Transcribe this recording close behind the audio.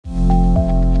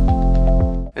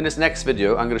In this next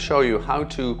video, I'm going to show you how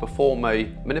to perform a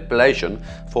manipulation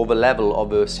for the level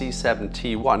of the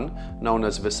C7-T1, known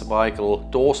as the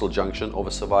cervical-dorsal junction or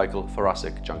the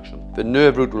cervical-thoracic junction. The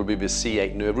nerve root will be the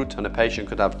C8 nerve root, and the patient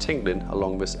could have tingling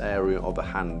along this area of the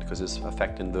hand because it's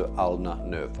affecting the ulnar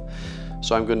nerve.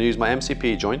 So I'm going to use my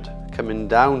MCP joint, coming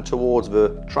down towards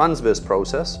the transverse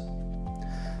process,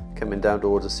 coming down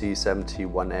towards the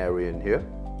C7-T1 area in here,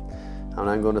 and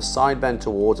I'm going to side bend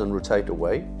towards and rotate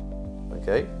away.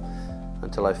 Okay,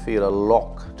 until I feel a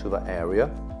lock to the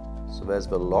area. So there's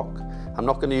the lock. I'm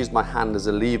not going to use my hand as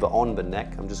a lever on the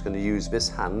neck. I'm just going to use this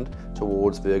hand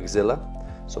towards the axilla.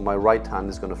 So my right hand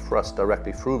is going to thrust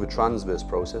directly through the transverse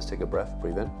process. Take a breath,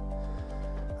 breathe in.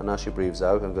 And as she breathes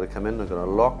out, I'm going to come in, I'm going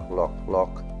to lock, lock,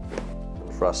 lock,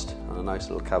 and thrust, and a nice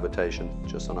little cavitation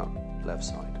just on our left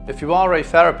side. If you are a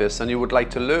therapist and you would like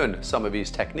to learn some of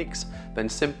these techniques, then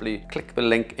simply click the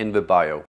link in the bio.